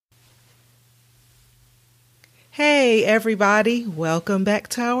Hey, everybody. Welcome back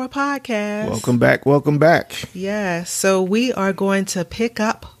to our podcast. Welcome back. Welcome back. Yeah, so we are going to pick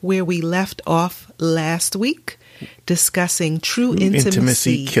up where we left off last week, discussing true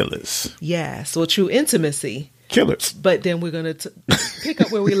intimacy killers. Yes, well, true intimacy Killers. But then we're going to pick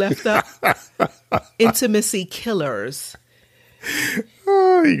up where we left up. Intimacy killers.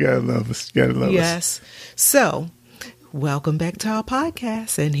 Oh, you gotta love us. You gotta love us. Yes. So, welcome back to our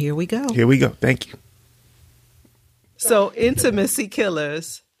podcast, and here we go. Here we go. Thank you. So, intimacy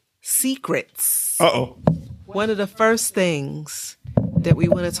killers, secrets. Uh-oh. One of the first things that we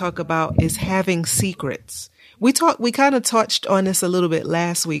want to talk about is having secrets. We kind of touched on this a little bit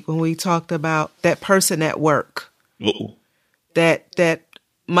last week when we talked about that person at work. Uh-oh. That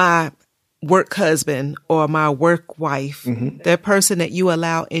my work husband or my work wife, that person that you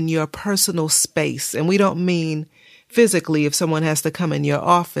allow in your personal space. And we don't mean physically if someone has to come in your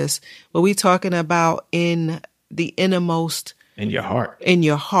office, but we're talking about in the innermost. In your heart. In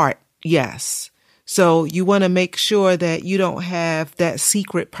your heart, yes. So you want to make sure that you don't have that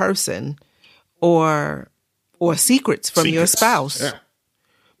secret person or secrets from your spouse. Yeah.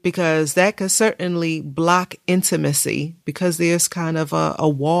 Because that could certainly block intimacy because there's kind of a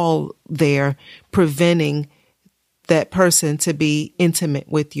wall there preventing that person to be intimate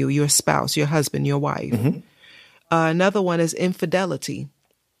with you, your spouse, your husband, your wife. Another one is infidelity.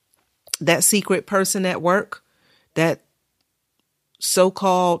 That secret person at work, that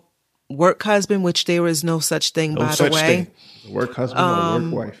so-called work husband, which there is no such thing, by the way. Work husband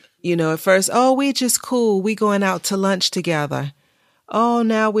or work wife. You know, at first, we just cool. We going out to lunch together. Oh,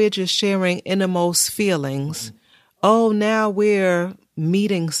 now we're just sharing innermost feelings. Oh, now we're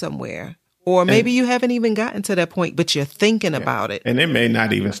meeting somewhere. Or maybe you haven't even gotten to that point, but you're thinking about it. And it may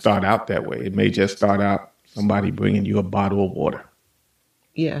not even start out that way. It may just start out somebody bringing you a bottle of water.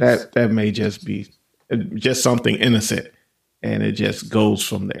 Yes. That may just be just something innocent, and it just goes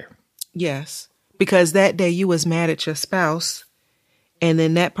from there. Yes. Because that day you was mad at your spouse, and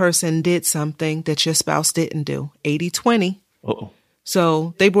then that person did something that your spouse didn't do. 80-20. Uh-oh.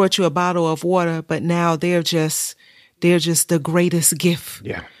 So they brought you a bottle of water, but now they're just the greatest gift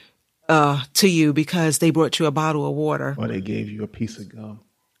to you because they brought you a bottle of water. Or they gave you a piece of gum.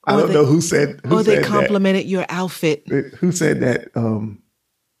 I don't know who said Or they complimented your outfit. Who said that?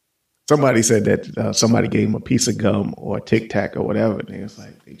 Somebody said that somebody gave them a piece of gum or a Tic Tac or whatever. And they was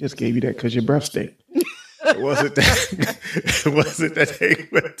like, they just gave you that because your breath stank. It wasn't that they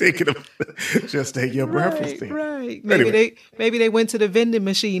were thinking of just that your breath was stinking. Right. Anyway. They went to the vending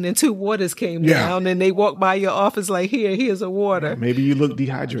machine and 2 waters came down and they walked by your office like, here's a water. Maybe you look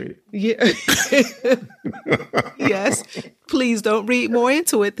dehydrated. Yeah. Yes. Please don't read more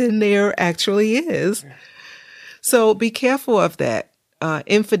into it than there actually is. So be careful of that.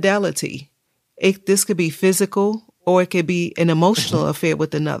 Infidelity. This could be physical or it could be an emotional affair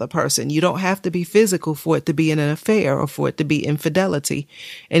with another person. You don't have to be physical for it to be an affair or for it to be infidelity.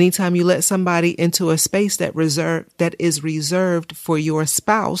 Anytime you let somebody into a space that is reserved for your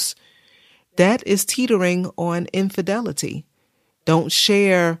spouse, that is teetering on infidelity. Don't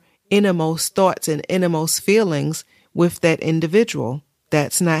share innermost thoughts and innermost feelings with that individual.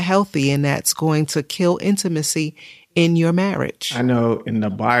 That's not healthy, and that's going to kill intimacy in your marriage. I know in the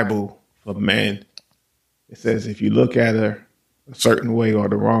Bible for men, it says if you look at her a certain way or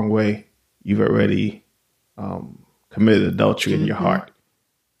the wrong way, you've already committed adultery in your heart.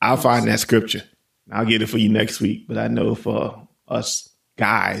 I'll find that scripture. I'll get it for you next week. But I know for us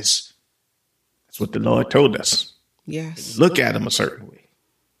guys, that's what the Lord told us. Yes. Look at them a certain way.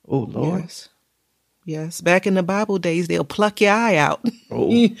 Oh, Lord. Yes. Back in the Bible days, they'll pluck your eye out. Oh.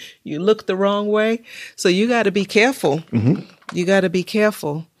 You look the wrong way. So you got to be careful. You got to be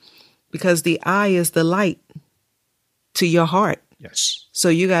careful because the eye is the light to your heart. Yes. So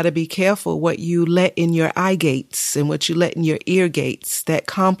you got to be careful what you let in your eye gates and what you let in your ear gates. That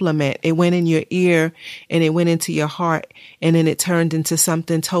compliment, it went in your ear and it went into your heart and then it turned into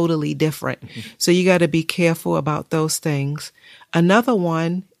something totally different. So you got to be careful about those things. Another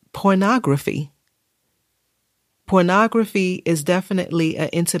one, pornography. Pornography is definitely an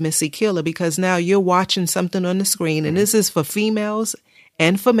intimacy killer because now you're watching something on the screen, and this is for females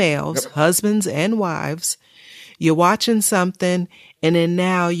and for males, husbands and wives. You're watching something, and then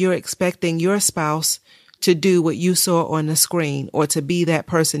now you're expecting your spouse to do what you saw on the screen or to be that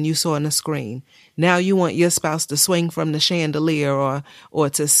person you saw on the screen. Now you want your spouse to swing from the chandelier or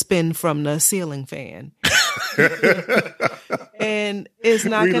to spin from the ceiling fan. And it's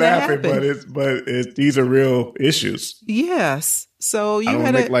not going to happen. But these are real issues. Yes. So you I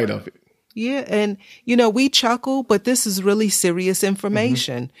don't make light of it. Yeah. And, we chuckle, but this is really serious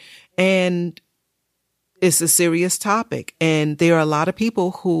information. And it's a serious topic. And there are a lot of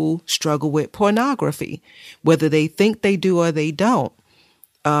people who struggle with pornography, whether they think they do or they don't.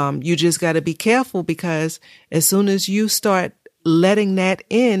 You just got to be careful, because as soon as you start letting that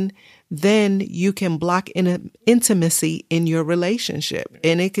in, then you can block intimacy in your relationship,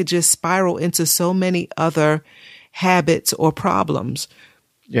 and it could just spiral into so many other habits or problems.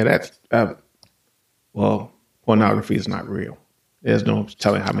 Yeah, that's, well, pornography is not real. There's no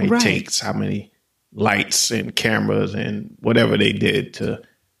telling how many takes, how many lights and cameras and whatever they did to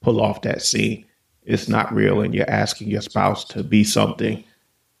pull off that scene. It's not real, and you're asking your spouse to be something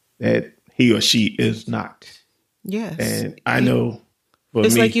that he or she is not. Yes. And I know for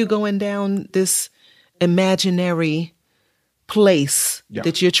it's me, like you going down this imaginary place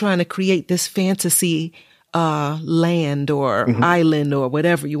that you're trying to create this fantasy land or island or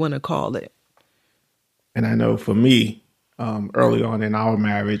whatever you want to call it. And I know for me, early on in our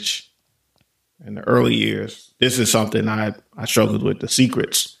marriage, in the early years, this is something I struggled with. The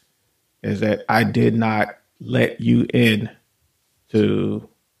secrets is that I did not let you in to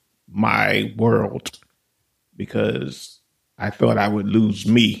my world, because I thought I would lose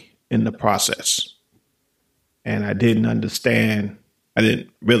me in the process. And I didn't understand. I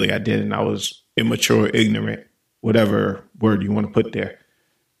didn't. I was immature, ignorant, whatever word you want to put there.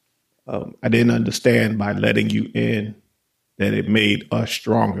 I didn't understand by letting you in that it made us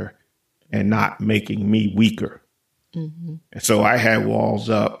stronger and not making me weaker. Mm-hmm. And so I had walls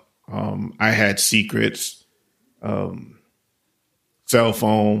up. I had secrets, cell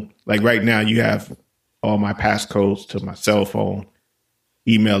phone. Like right now, you have all my passcodes to my cell phone,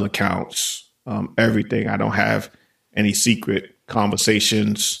 email accounts, everything. I don't have any secret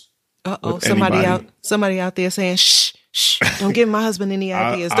conversations. Somebody out there saying, shh, don't give my husband any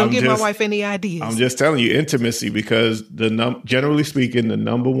ideas. Don't give my wife any ideas. I'm just telling you, intimacy, because generally speaking, the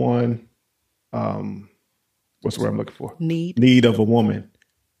number one, what's the word I'm looking for? Need of a woman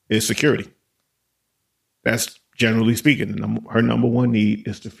is security. That's generally speaking. Her number one need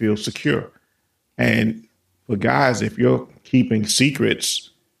is to feel secure. And for guys, if you're keeping secrets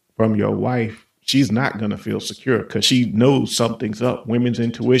from your wife, she's not going to feel secure, because she knows something's up. Women's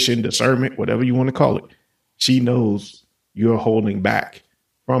intuition, discernment, whatever you want to call it. She knows you're holding back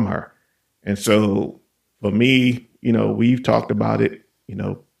from her. And so for me, we've talked about it,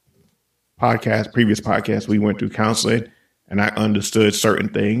 previous podcasts, we went through counseling, and I understood certain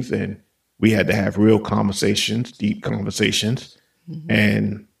things, and we had to have real conversations, deep conversations. Mm-hmm.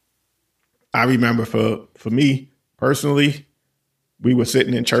 And I remember for me personally, we were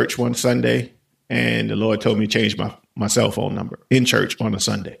sitting in church one Sunday, and the Lord told me to change my cell phone number in church on a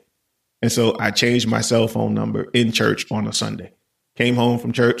Sunday. And so I changed my cell phone number in church on a Sunday. Came home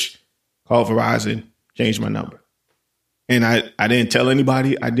from church, called Verizon, changed my number. And I didn't tell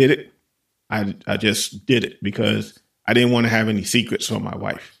anybody I did it. I just did it because I didn't want to have any secrets from my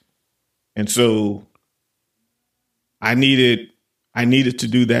wife. And so I needed to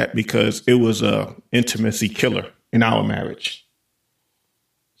do that because it was a intimacy killer in our marriage.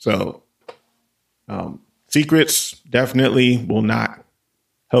 So secrets definitely will not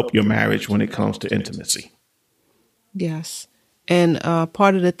help your marriage when it comes to intimacy. Yes. And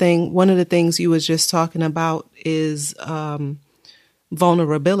one of the things you was just talking about is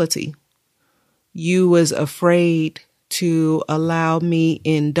vulnerability. You was afraid to allow me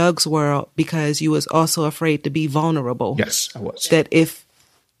in Doug's world because you was also afraid to be vulnerable. Yes, I was. That if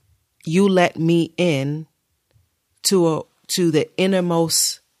you let me in to the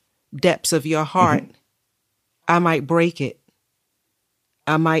innermost depths of your heart, mm-hmm. I might break it.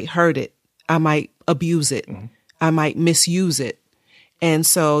 I might hurt it. I might abuse it. Mm-hmm. I might misuse it. And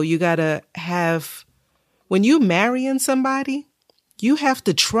so you got to when you marrying somebody, you have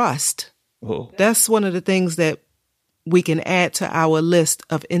to trust. Oh. That's one of the things that we can add to our list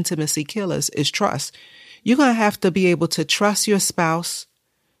of intimacy killers is trust. You're going to have to be able to trust your spouse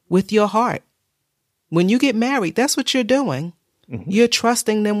with your heart. When you get married, that's what you're doing. Mm-hmm. You're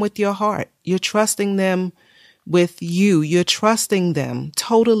trusting them with your heart. You're trusting them with you. You're trusting them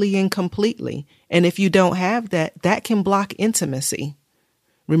totally and completely. And if you don't have that, that can block intimacy.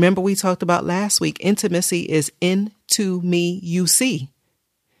 Remember we talked about last week, intimacy is into me, you see.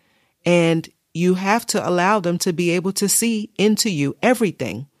 And you have to allow them to be able to see into you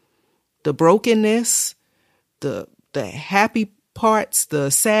everything. The brokenness, the happy parts, the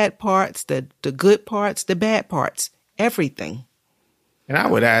sad parts, the good parts, the bad parts, everything. And I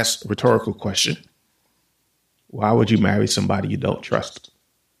would ask a rhetorical question. Why would you marry somebody you don't trust?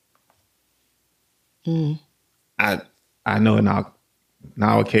 Mm. I know in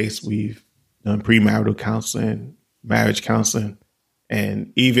our case, we've done premarital counseling, marriage counseling.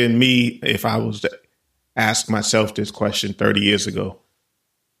 And even me, if I was asked myself this question 30 years ago,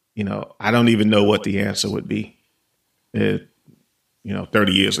 I don't even know what the answer would be, 30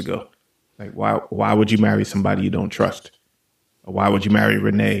 years ago. Like, why would you marry somebody you don't trust? Or why would you marry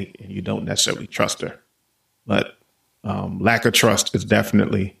Renee and you don't necessarily trust her? But lack of trust is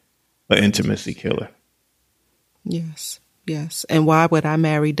definitely an intimacy killer. Yes. And why would I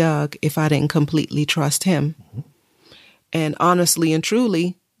marry Doug if I didn't completely trust him? Mm-hmm. And honestly and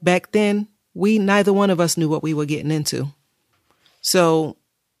truly, back then, neither one of us knew what we were getting into. So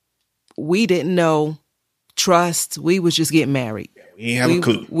we didn't know trust. We was just getting married. We didn't have a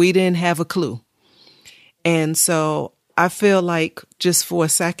clue. We didn't have a clue. And so I feel like, just for a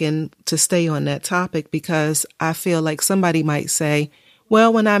second, to stay on that topic, because I feel like somebody might say,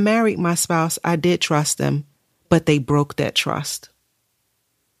 well, when I married my spouse, I did trust them, but they broke that trust.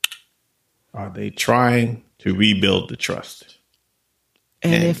 Are they trying to rebuild the trust?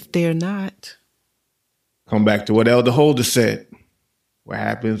 And if they're not, come back to what Elder Holder said. What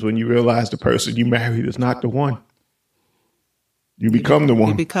happens when you realize the person you married is not the one? You become the one.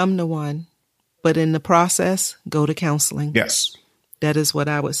 You become the one. But in the process, go to counseling. Yes. That is what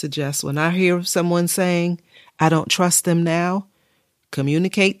I would suggest. When I hear someone saying, I don't trust them now,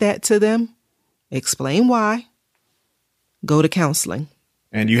 communicate that to them. Explain why. Go to counseling.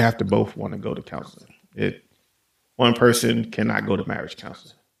 And you have to both want to go to counseling. One person cannot go to marriage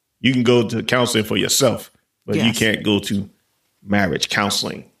counseling. You can go to counseling for yourself, but you can't go to marriage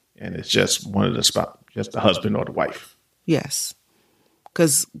counseling. And it's just one of the spots, just the husband or the wife. Yes.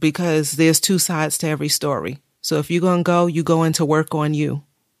 Because there's two sides to every story. So if you're going to go, you go in to work on you.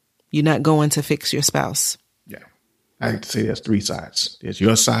 You're not going to fix your spouse. Yeah. I like to say there's three sides. There's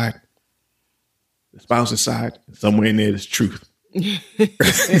your side, the spouse's side, and somewhere in there there's truth.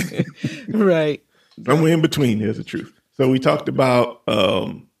 Right. Somewhere in between there's the truth. So we talked about,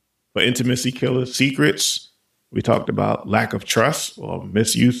 for intimacy killers, secrets. We talked about lack of trust or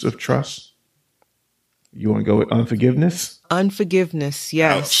misuse of trust. You want to go with unforgiveness? Unforgiveness,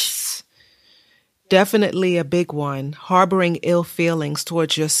 yes. Ouch. Definitely a big one. Harboring ill feelings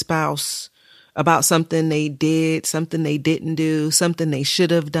towards your spouse about something they did, something they didn't do, something they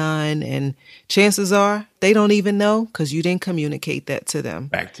should have done. And chances are they don't even know because you didn't communicate that to them.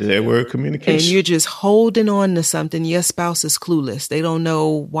 Back to that word, communication. And you're just holding on to something. Your spouse is clueless. They don't know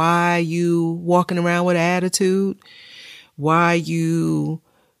why you walking around with an attitude, why you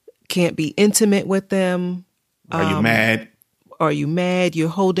can't be intimate with them. Are you mad? Are you mad? You're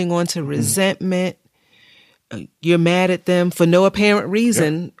holding on to resentment. You're mad at them for no apparent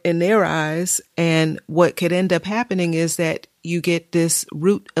reason in their eyes. And what could end up happening is that you get this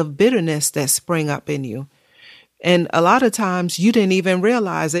root of bitterness that spring up in you. And a lot of times you didn't even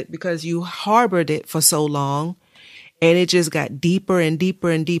realize it because you harbored it for so long. And it just got deeper and deeper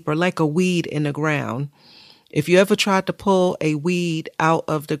and deeper, like a weed in the ground. If you ever tried to pull a weed out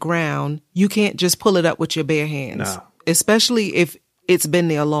of the ground, you can't just pull it up with your bare hands, especially if it's been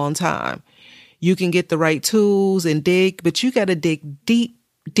there a long time. You can get the right tools and dig, but you got to dig deep,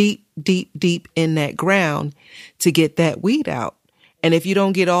 deep, deep, deep in that ground to get that weed out. And if you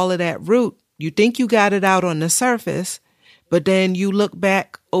don't get all of that root, you think you got it out on the surface, but then you look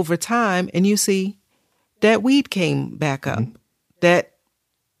back over time and you see that weed came back up. Mm-hmm. That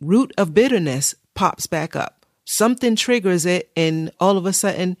root of bitterness pops back up. Something triggers it, and all of a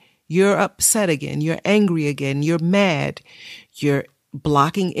sudden you're upset again. You're angry again. You're mad. You're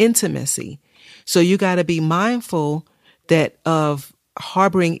blocking intimacy. So you got to be mindful that of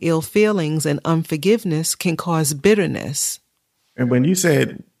harboring ill feelings and unforgiveness can cause bitterness. And when you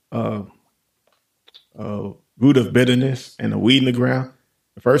said root of bitterness and a weed in the ground,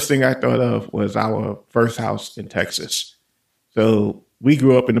 the first thing I thought of was our first house in Texas. So we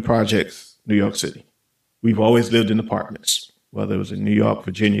grew up in the projects, New York City. We've always lived in apartments, whether it was in New York,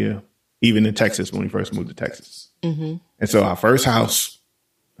 Virginia, even in Texas when we first moved to Texas. Mm-hmm. And so our first house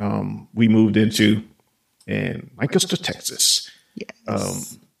we moved into in Lancaster, Texas.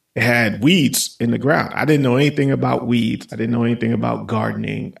 Yes. It had weeds in the ground. I didn't know anything about weeds. I didn't know anything about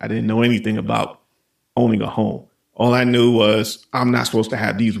gardening. I didn't know anything about owning a home. All I knew was I'm not supposed to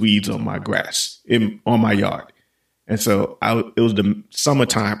have these weeds on my grass, on my yard. And so it was the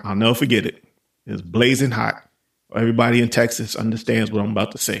summertime. I'll never forget it. It was blazing hot. Everybody in Texas understands what I'm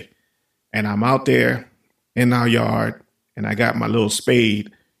about to say. And I'm out there in our yard, and I got my little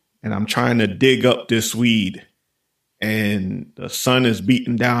spade, and I'm trying to dig up this weed. And the sun is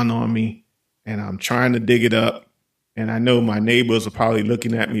beating down on me, and I'm trying to dig it up. And I know my neighbors are probably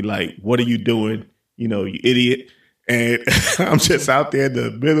looking at me like, what are you doing? You idiot. And I'm just out there in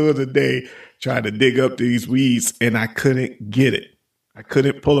the middle of the day trying to dig up these weeds, and I couldn't get it. I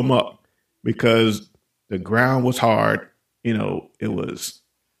couldn't pull them up because the ground was hard. You know, it was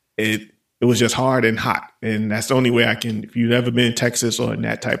just hard and hot. And that's the only way I can, if you've ever been in Texas or in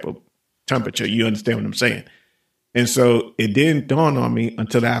that type of temperature, you understand what I'm saying. And so it didn't dawn on me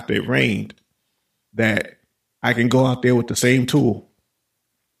until after it rained that I can go out there with the same tool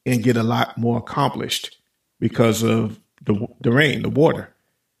and get a lot more accomplished because of the rain, the water.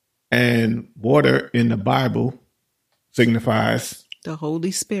 And water in the Bible signifies the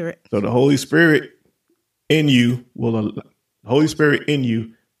Holy Spirit. So the Holy Spirit in you will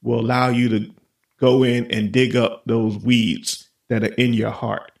allow you to go in and dig up those weeds that are in your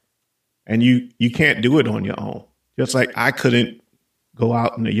heart. And you can't do it on your own. Just like I couldn't go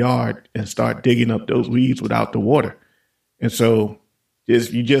out in the yard and start digging up those weeds without the water. And so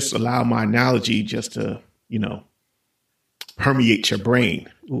you just allow my analogy just to, permeate your brain.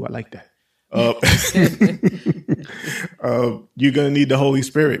 Ooh, I like that. You're going to need the Holy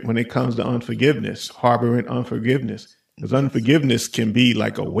Spirit when it comes to unforgiveness, harboring unforgiveness. Because unforgiveness can be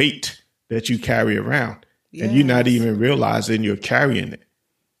like a weight that you carry around. Yes. And you're not even realizing you're carrying it.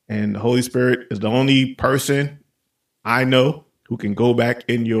 And the Holy Spirit is the only person I know who can go back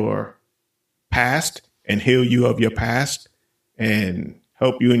in your past and heal you of your past and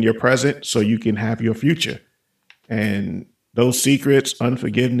help you in your present so you can have your future. And those secrets,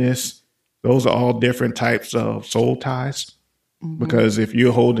 unforgiveness, those are all different types of soul ties. Mm-hmm. Because if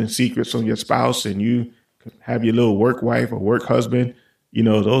you're holding secrets on your spouse and you have your little work wife or work husband,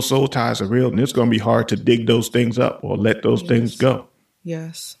 those soul ties are real, and it's going to be hard to dig those things up or let those things go.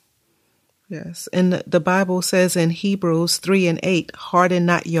 Yes. Yes. And the Bible says in Hebrews 3:8, harden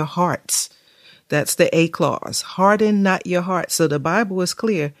not your hearts. That's the A clause. Harden not your heart. So the Bible is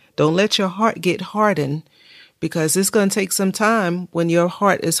clear. Don't let your heart get hardened, because it's going to take some time when your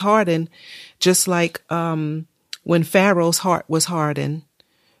heart is hardened, just like when Pharaoh's heart was hardened.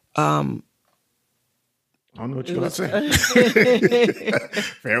 I don't know what you're about to say.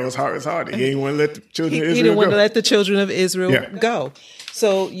 Pharaoh's heart was hard. He didn't want to let the children of Israel go. He didn't want to let the children of Israel go.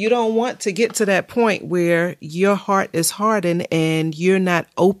 So you don't want to get to that point where your heart is hardened and you're not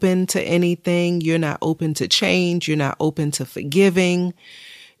open to anything. You're not open to change. You're not open to forgiving.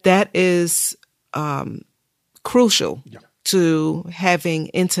 That is crucial to having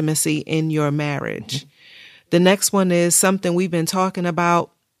intimacy in your marriage. Mm-hmm. The next one is something we've been talking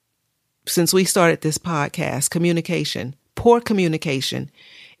about since we started this podcast, communication. Poor communication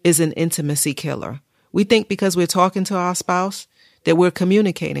is an intimacy killer. We think because we're talking to our spouse that we're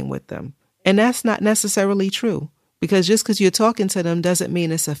communicating with them. And that's not necessarily true, because just because you're talking to them doesn't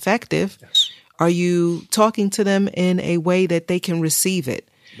mean it's effective. Yes. Are you talking to them in a way that they can receive it?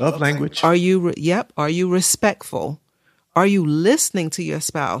 Love language. Are you respectful? Are you listening to your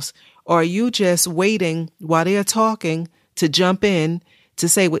spouse? Or are you just waiting while they're talking to jump in to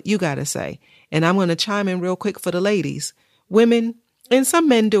say what you got to say? And I'm going to chime in real quick for the ladies. Women, and some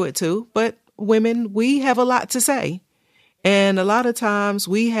men do it too, but women, we have a lot to say. And a lot of times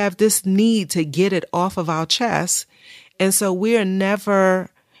we have this need to get it off of our chest. And so we're never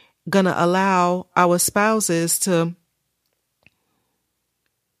going to allow our spouses to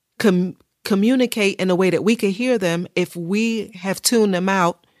communicate in a way that we can hear them if we have tuned them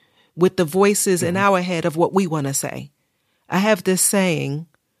out with the voices in our head of what we want to say. I have this saying,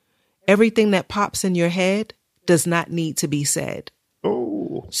 everything that pops in your head does not need to be said.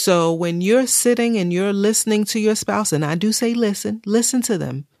 Oh. So when you're sitting and you're listening to your spouse, and I do say listen to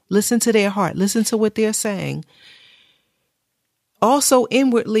them, listen to their heart, listen to what they're saying. Also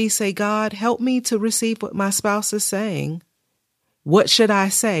inwardly say, God, help me to receive what my spouse is saying. What should I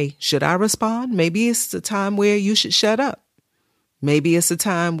say? Should I respond? Maybe it's the time where you should shut up. Maybe it's a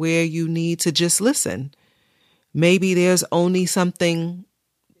time where you need to just listen. Maybe there's only something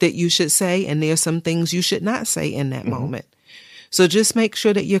that you should say and there's some things you should not say in that moment. So just make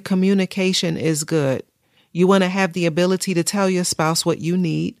sure that your communication is good. You want to have the ability to tell your spouse what you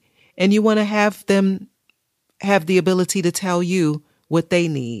need, and you want to have them have the ability to tell you what they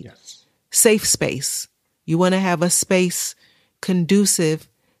need. Yes. Safe space. You want to have a space conducive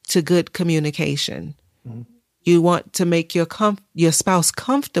to good communication. Mm-hmm. You want to make your spouse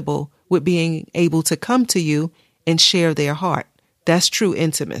comfortable with being able to come to you and share their heart. That's true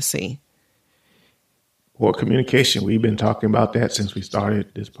intimacy. Well, communication, we've been talking about that since we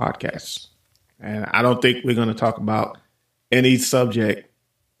started this podcast. And I don't think we're going to talk about any subject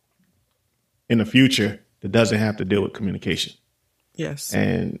in the future that doesn't have to deal with communication. Yes.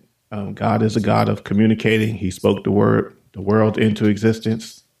 And God is a God of communicating. He spoke the world into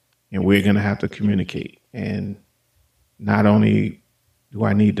existence, and we're going to have to communicate. And not only do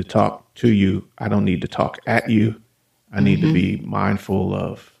I need to talk to you, I don't need to talk at you. I need to be mindful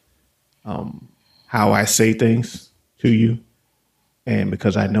of how I say things to you, and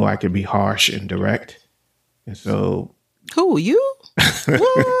because I know I can be harsh and direct. And so, Who, you?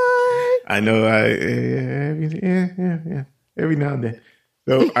 What? I know every now and then.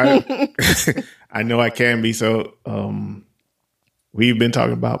 So I know I can be. So we've been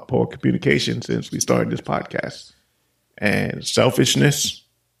talking about poor communication since we started this podcast, and selfishness.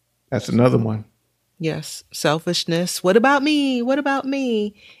 That's another one. Yes, selfishness. What about me? What about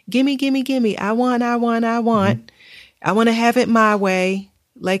me? Gimme, gimme, gimme. I want. Mm-hmm. I want to have it my way,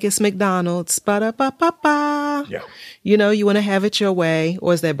 like it's McDonald's. Ba-da-ba-ba-ba. Yeah. You know, you want to have it your way.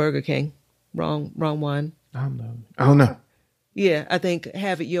 Or is that Burger King? Wrong one. I don't know. Yeah, I think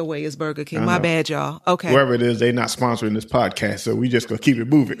have it your way is Burger King. My bad, y'all. Okay. Whoever it is, they're not sponsoring this podcast, so we just gonna keep it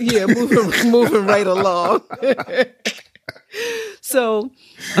moving. Yeah, moving right along. So,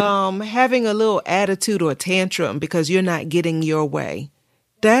 having a little attitude or tantrum because you're not getting your way,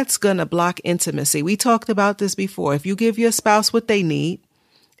 that's going to block intimacy. We talked about this before. If you give your spouse what they need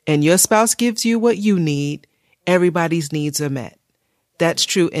and your spouse gives you what you need, everybody's needs are met. That's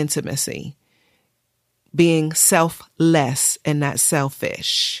true intimacy. Being selfless and not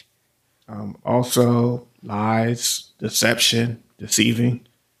selfish. Also, lies, deception, deceiving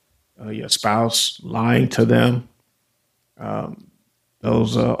your spouse, lying to them.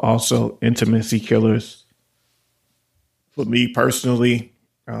 Those are also intimacy killers. For me personally,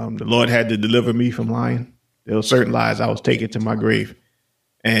 the Lord had to deliver me from lying. There were certain lies I was taking to my grave.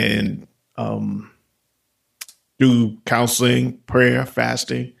 And through counseling, prayer,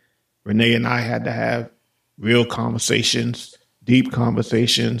 fasting, Renee and I had to have real conversations, deep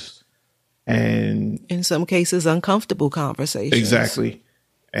conversations, and in some cases, uncomfortable conversations. Exactly.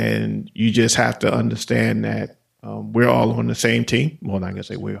 And you just have to understand that we're all on the same team. Well, I'm not gonna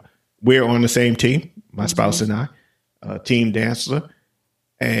say we're on the same team. My spouse and I, Team Dancer,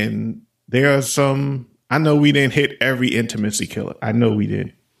 and there are some. I know we didn't hit every intimacy killer. I know we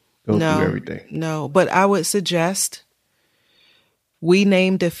didn't go through everything. No, but I would suggest we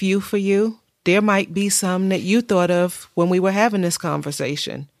named a few for you. There might be some that you thought of when we were having this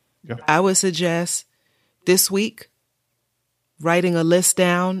conversation. Yeah. I would suggest this week writing a list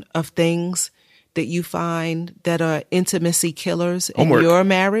down of things that you find that are intimacy killers in your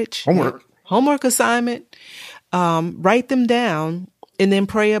marriage. Homework assignment. Write them down and then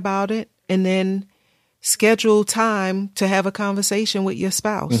pray about it and then schedule time to have a conversation with your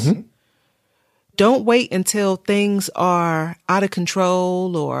spouse. Mm-hmm. Don't wait until things are out of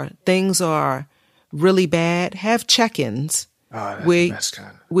control or things are really bad. Have check-ins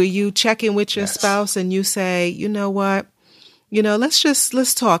where you check in with your spouse and you say, you know what,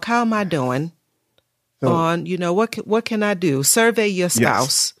 let's talk. How am I doing? What can I do? Survey your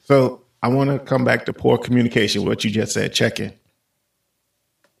spouse. Yes. So I want to come back to poor communication, what you just said, check in.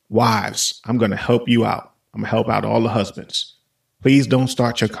 Wives, I'm going to help you out. I'm going to help out all the husbands. Please don't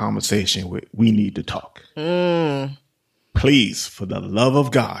start your conversation with, we need to talk. Please, for the love of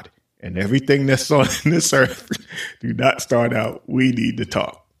God and everything that's on this earth, do not start out, we need to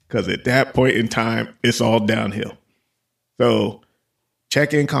talk. Because at that point in time, it's all downhill. So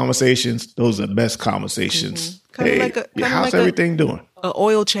check-in conversations, those are the best conversations. Mm-hmm. Hey, how's everything doing? An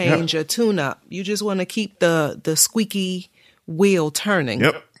oil change, a tune-up. You just want to keep the squeaky wheel turning.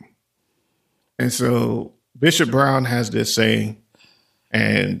 Yep. And so Bishop Brown has this saying,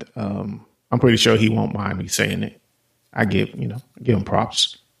 and I'm pretty sure he won't mind me saying it. I give him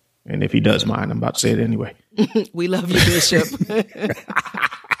props. And if he does mind, I'm about to say it anyway. We love you, Bishop.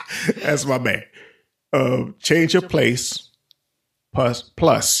 That's my man. Change of place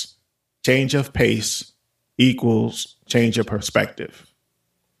plus change of pace equals change of perspective.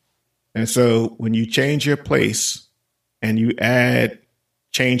 And so when you change your place and you add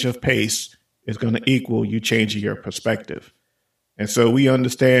change of pace, it's going to equal you changing your perspective. And so we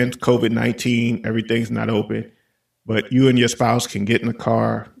understand COVID-19, everything's not open, but you and your spouse can get in the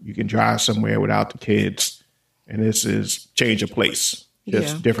car, you can drive somewhere without the kids, and this is change of place.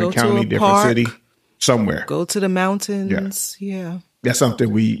 Just different county, different city, somewhere. Go to the mountains. Yeah. That's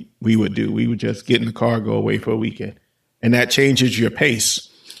something we would do. We would just get in the car, go away for a weekend. And that changes your pace.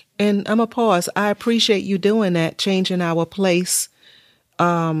 And I'm going to pause. I appreciate you doing that, changing our place.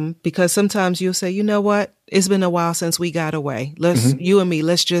 Because sometimes you'll say, you know what? It's been a while since we got away. You and me,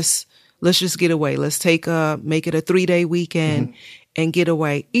 let's just get away. Let's make it a 3-day weekend and get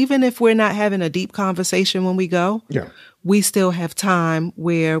away. Even if we're not having a deep conversation when we go, we still have time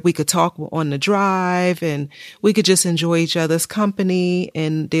where we could talk on the drive and we could just enjoy each other's company.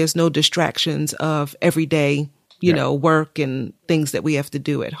 And there's no distractions of everyday, work and things that we have to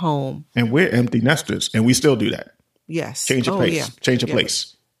do at home. And we're empty nesters and we still do that. Yes. Change of pace. Change of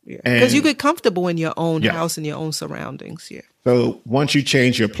place. Because you get comfortable in your own Yeah. house and your own surroundings. Yeah. So once you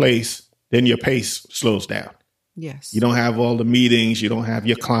change your place, then your pace slows down. Yes. You don't have all the meetings. You don't have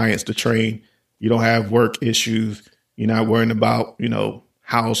your clients to train. You don't have work issues. You're not worrying about,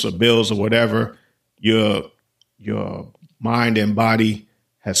 house or bills or whatever. Your mind and body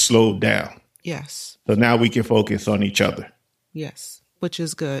has slowed down. Yes. So now we can focus on each other. Yes. Which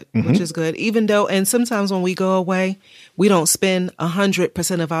is good. Which is good. Even though, and sometimes when we go away, we don't spend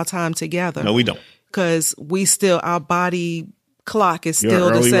 100% of our time together. No, we don't. Because our body clock is You're still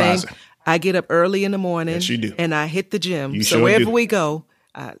the early same. riser. I get up early in the morning. Yes, you do. And I hit the gym. You so sure wherever do. we go,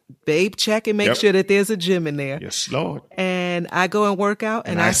 babe, check and make Yep. sure that there's a gym in there. Yes, Lord. And I go and work out.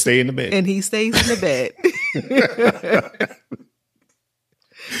 And I stay in the bed. And he stays in the bed.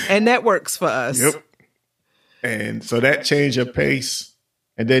 And that works for us. Yep. And so that changed your pace,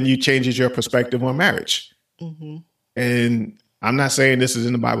 and then you changes your perspective on marriage. And I'm not saying this is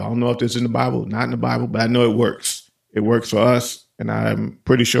in the Bible. I don't know if this is in the Bible, not in the Bible, but I know it works. It works for us, and I'm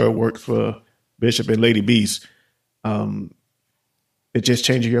pretty sure it works for Bishop and Lady Beast. It just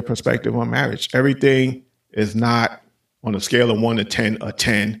changes your perspective on marriage. Everything is not on a scale of 1 to 10, a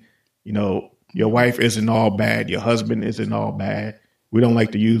 10. Your wife isn't all bad. Your husband isn't all bad. We don't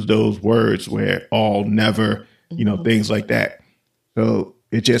like to use those words where all, never, things like that. So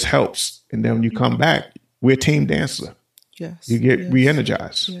it just helps. And then when you come back, we're a team dancer. Yes. You get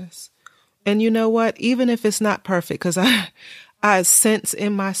re-energized. Yes. And you know what? Even if it's not perfect, because I sense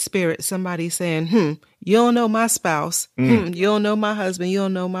in my spirit somebody saying, you don't know my spouse. You don't know my husband. You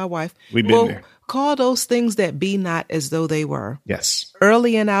don't know my wife. We've been there. Call those things that be not as though they were. Yes.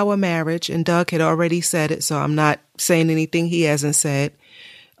 Early in our marriage, and Doug had already said it, so I'm not saying anything he hasn't said.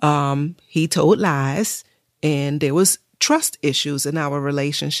 He told lies, and there was trust issues in our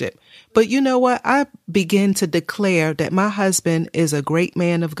relationship. But you know what? I begin to declare that my husband is a great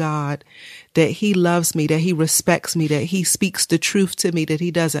man of God, that he loves me, that he respects me, that he speaks the truth to me, that he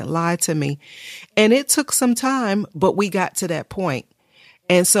doesn't lie to me. And it took some time, but we got to that point.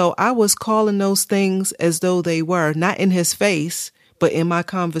 And so I was calling those things as though they were, not in his face, but in my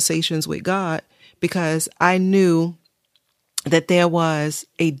conversations with God, because I knew that there was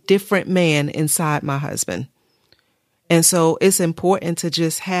a different man inside my husband. And so it's important to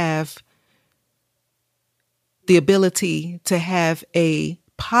just have the ability to have a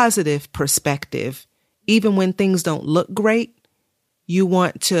positive perspective. Even when things don't look great, you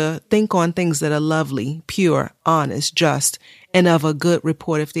want to think on things that are lovely, pure, honest, just, and of a good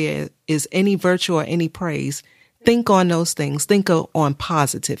report. If there is any virtue or any praise, think on those things. Think on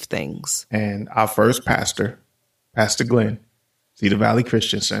positive things. And our first pastor, Pastor Glenn, Cedar Valley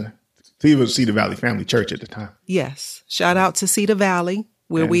Christian Center. He was Cedar Valley Family Church at the time. Yes. Shout out to Cedar Valley,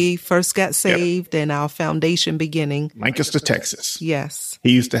 where we first got saved and our foundation beginning. Lancaster, Texas. Yes.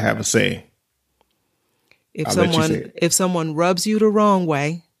 He used to have a saying. If someone rubs you the wrong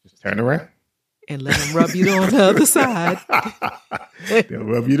way, Just turn around. and let them rub you on the other side. They'll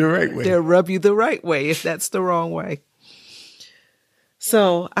rub you the right way. They'll rub you the right way if that's the wrong way.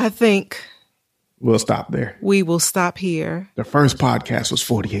 So I think We'll stop there. we will stop here. The first podcast was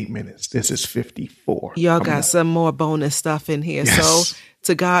 48 minutes. This is 54. Y'all got some more bonus stuff in here. Yes. So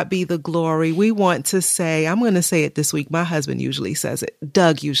to God be the glory. We want to say, I'm going to say it this week. My husband usually says it.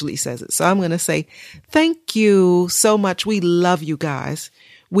 Doug usually says it. So I'm going to say, thank you so much. We love you guys.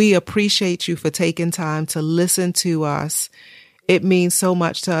 We appreciate you for taking time to listen to us. It means so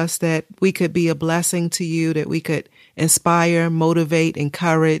much to us that we could be a blessing to you, that we could inspire, motivate,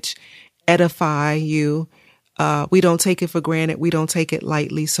 encourage, edify you. We don't take it for granted. We don't take it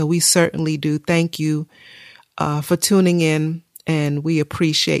lightly. So we certainly do. Thank you for tuning in, and we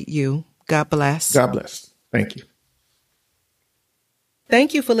appreciate you. God bless. God bless. Thank you.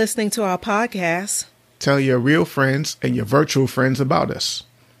 Thank you for listening to our podcast. Tell your real friends and your virtual friends about us.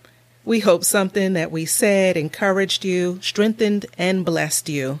 We hope something that we said encouraged you, strengthened, and blessed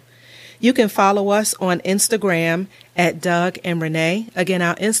you. You can follow us on Instagram at Doug and Renee. Again,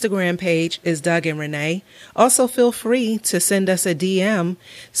 our Instagram page is Doug and Renee. Also, feel free to send us a DM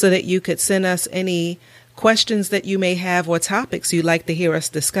so that you could send us any questions that you may have or topics you'd like to hear us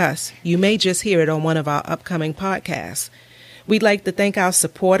discuss. You may just hear it on one of our upcoming podcasts. We'd like to thank our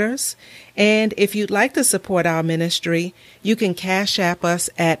supporters. And if you'd like to support our ministry, you can Cash App us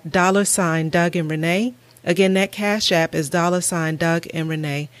at $ Doug and Renee. Again, that Cash App is $ Doug and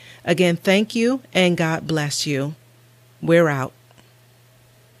Renee. Again, thank you and God bless you. We're out.